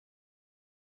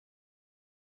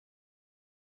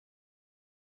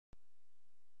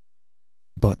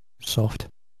soft.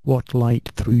 What light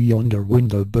through yonder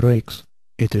window breaks?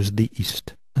 It is the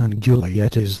east, and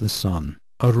Juliet is the sun.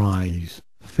 Arise,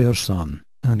 fair sun,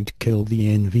 and kill the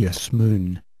envious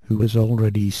moon, who is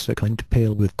already sick and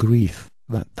pale with grief,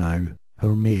 that thou,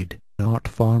 her maid, art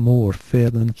far more fair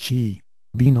than she.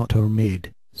 Be not her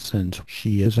maid, since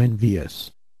she is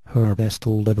envious. Her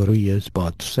vestal livery is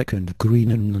but sick and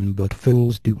green, and none but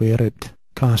fools do wear it.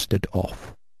 Cast it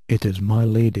off. It is my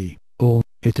lady, oh,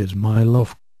 it is my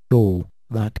love. Oh,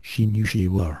 that she knew she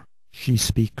were. She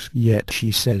speaks, yet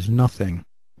she says nothing.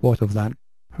 What of that?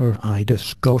 Her eye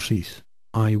discourses.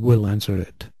 I will answer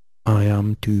it. I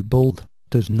am too bold.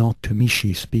 'Tis not to me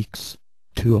she speaks.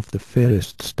 Two of the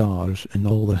fairest stars in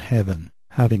all the heaven,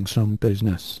 having some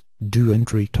business, do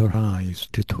entreat her eyes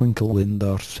to twinkle in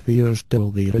their spheres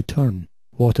till they return.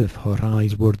 What if her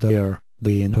eyes were there,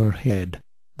 they in her head?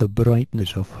 The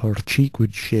brightness of her cheek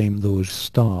would shame those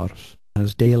stars,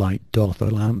 as daylight doth a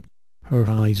lamp. Her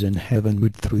eyes in heaven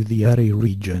would through the airy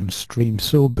region stream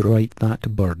so bright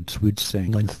that birds would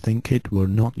sing and think it were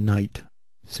not night.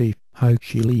 See how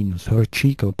she leans her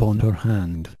cheek upon her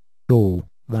hand. Oh,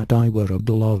 that I were a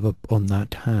glove upon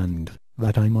that hand,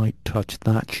 that I might touch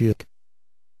that cheek.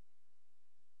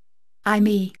 Ay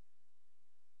me.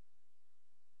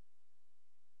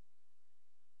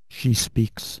 She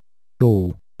speaks.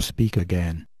 Oh, speak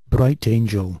again, bright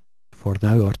angel, for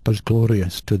thou art as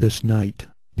glorious to this night,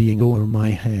 being o'er my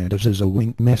head as is a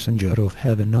winged messenger of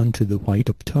heaven unto the white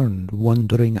upturned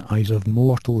wondering eyes of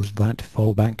mortals that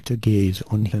fall back to gaze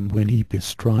on him when he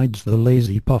bestrides the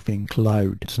lazy puffing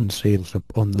clouds and sails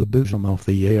upon the bosom of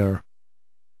the air.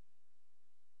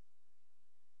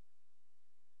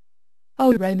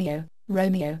 O Romeo,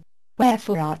 Romeo,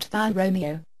 wherefore art thou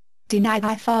Romeo? Deny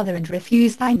thy father and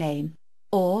refuse thy name.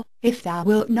 Or, if thou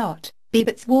wilt not, be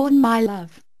but sworn my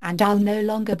love, and I'll no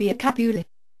longer be a Capulet.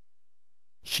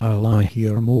 Shall I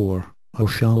hear more, or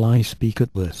shall I speak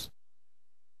at this?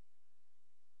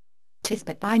 'Tis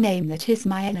but thy name that is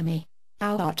my enemy.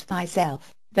 Thou art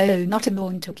thyself, though not a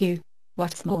Montague.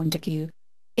 What's Montague?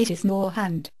 It is nor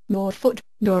hand, nor foot,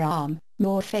 nor arm,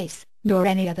 nor face, nor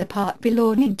any other part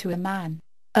belonging to a man.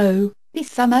 Oh, be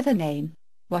some other name.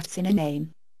 What's in a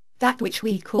name? That which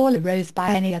we call a rose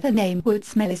by any other name would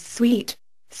smell as sweet.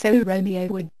 So Romeo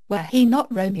would, were he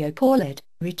not Romeo called,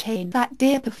 retain that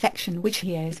dear perfection which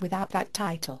he is without that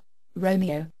title.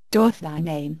 Romeo, doth thy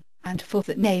name, and for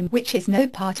that name which is no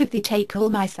part of thee take all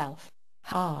myself.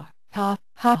 Ha, ha,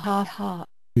 ha, ha, ha.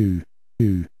 Who?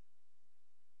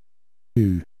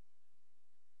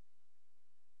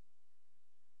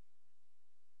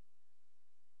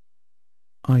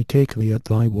 I take thee at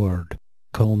thy word.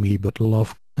 Call me but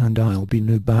love, and I'll be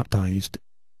new baptized.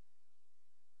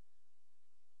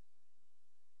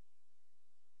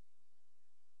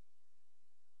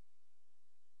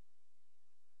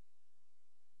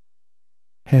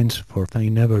 Henceforth I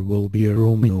never will be a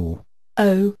Romeo.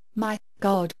 Oh, my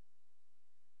God!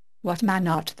 What man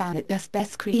art thou that dost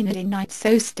bescreened in night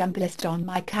so stumblest on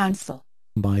my counsel?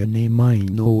 By a name I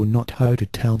know not how to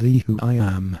tell thee who I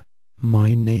am.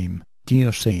 My name,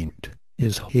 dear saint,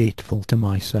 is hateful to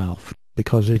myself,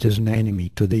 because it is an enemy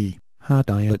to thee. Had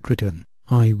I it written,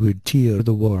 I would tear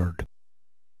the word.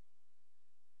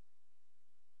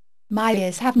 My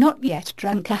ears have not yet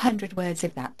drunk 100 words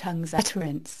of that tongue's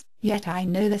utterance, yet I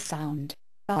know the sound.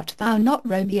 Art thou not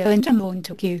Romeo and a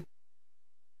Montague?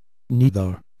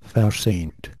 Neither, fair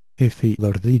saint, if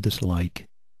either thee dislike.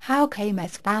 How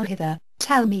camest thou hither,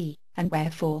 tell me, and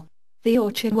wherefore? The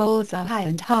orchard walls are high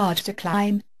and hard to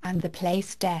climb, and the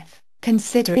place death,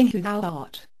 considering who thou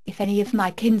art, if any of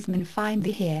my kinsmen find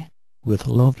thee here. With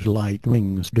love's light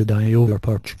wings did I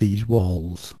overperch these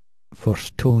walls, for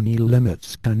stony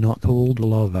limits cannot hold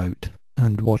love out,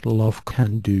 and what love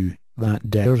can do, that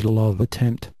dares love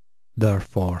attempt.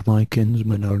 Therefore my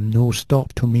kinsmen are no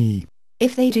stop to me.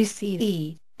 If they do see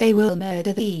thee, they will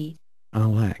murder thee.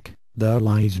 Alack, there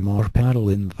lies more peril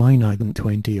in thine eye than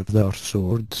 20 of their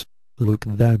swords. Look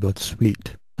thou but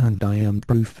sweet, and I am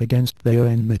proof against their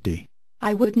enmity.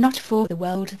 I would not for the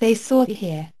world they saw thee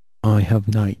here. I have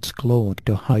night's cloak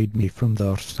to hide me from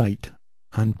their sight,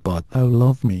 and but thou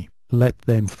love me, let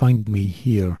them find me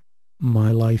here.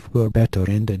 My life were better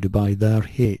ended by their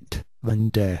hate, than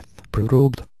death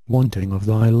prorogued, wanting of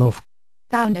thy love.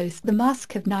 Thou know'st the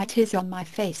mask of night is on my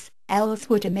face, else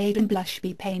would a maiden blush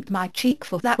bepaint my cheek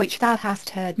for that which thou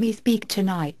hast heard me speak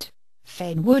tonight.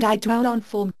 Fain would I dwell on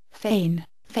form, fain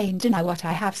deny what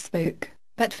I have spoke,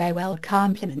 but farewell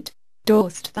compliment.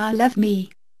 Dost thou love me?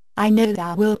 I know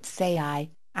thou wilt say aye,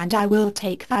 and I will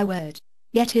take thy word.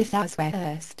 Yet if thou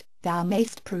swearest, thou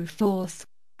mayst prove false.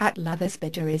 At lovers'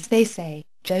 bidder, as they say,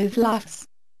 Jove laughs.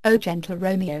 O gentle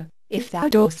Romeo, if thou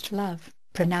dost love,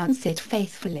 pronounce it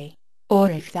faithfully.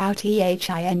 Or if thou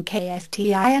thinkst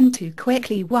too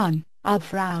quickly one, I'll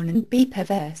frown and be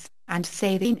perverse, and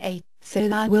say thee nay, so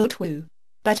thou wilt woo.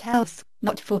 But else,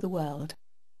 not for the world.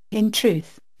 In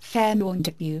truth, fair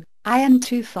Montague, I am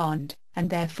too fond, and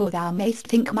therefore thou mayst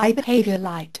think my behaviour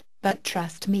light, but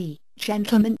trust me,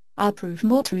 gentlemen, I'll prove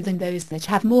more true than those that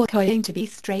have more coin to be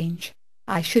strange.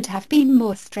 I should have been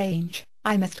more strange,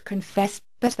 I must confess,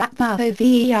 but that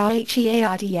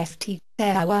Verheardst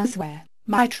there I was where,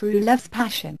 my true love's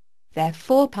passion.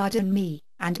 Therefore pardon me,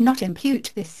 and not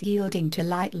impute this yielding to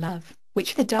light love,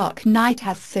 which the dark night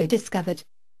has so discovered.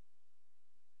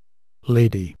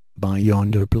 Lady, by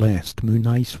yonder blessed moon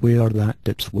I swear that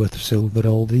it's worth silver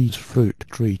all these fruit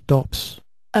tree tops.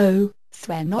 Oh,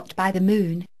 swear not by the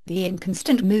moon, the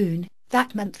inconstant moon,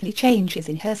 that monthly changes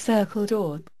in her circled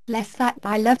orb, lest that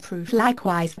thy love prove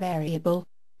likewise variable.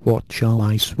 What shall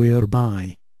I swear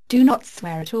by? Do not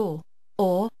swear at all.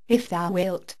 Or, if thou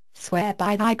wilt, swear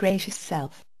by thy gracious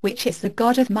self, which is the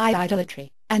god of my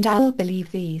idolatry, and I'll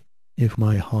believe thee. If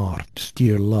my heart's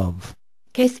dear love.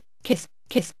 Kiss, kiss,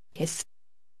 kiss, kiss.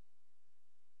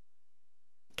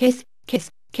 Kiss, kiss,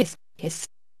 kiss, kiss.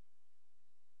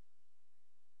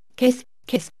 Kiss,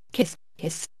 kiss, kiss,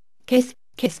 kiss. Kiss,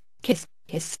 kiss, kiss,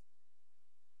 kiss.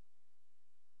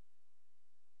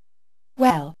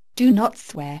 Well, do not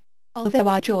swear. Although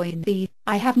I join thee,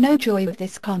 I have no joy with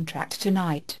this contract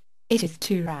tonight. It is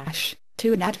too rash,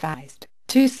 too unadvised,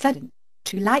 too sudden,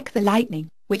 too like the lightning,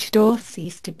 which doth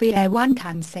cease to be ere one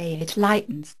can say it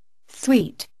lightens.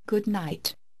 Sweet, good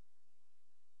night.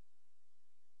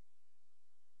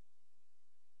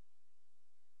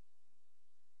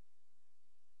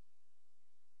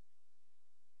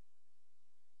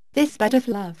 This bud of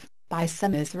love, by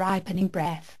summer's ripening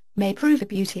breath, may prove a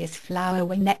beauteous flower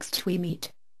when next we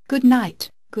meet. Good night,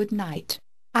 good night.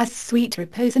 As sweet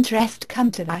repose and rest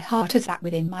come to thy heart as that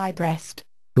within my breast.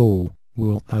 Oh,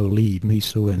 wilt thou leave me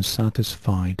so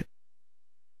unsatisfied?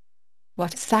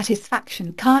 What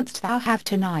satisfaction canst thou have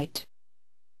tonight?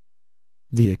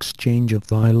 The exchange of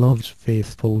thy love's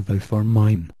faithful vow for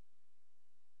mine.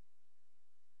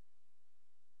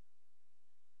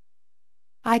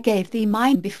 I gave thee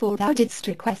mine before thou didst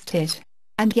request it,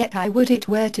 and yet I would it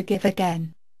were to give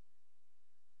again.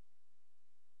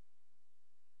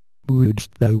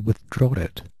 Wouldst thou withdraw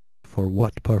it? For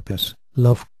what purpose,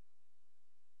 love?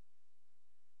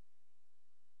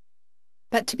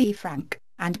 But to be frank,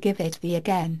 and give it thee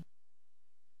again.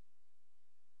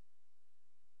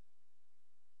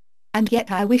 And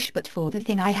yet I wish but for the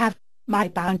thing I have. My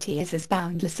bounty is as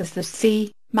boundless as the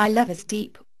sea, my love is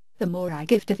deep. The more I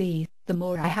give to thee, the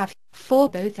more I have, for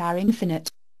both are infinite.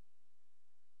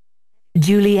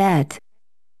 Juliet.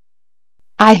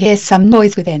 I hear some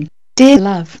noise within. Dear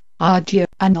love, adieu,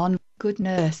 anon, good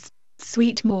nurse.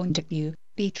 Sweet Montague,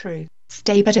 be true,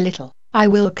 stay but a little, I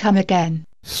will come again.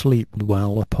 Sleep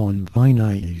well upon thine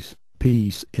eyes,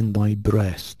 peace in thy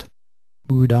breast.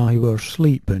 Would I were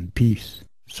sleep and peace,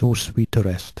 so sweet a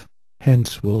rest.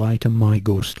 Hence will I to my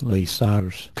ghostly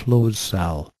sire's close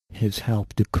cell, his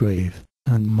help to crave,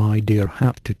 and my dear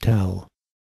hap to tell.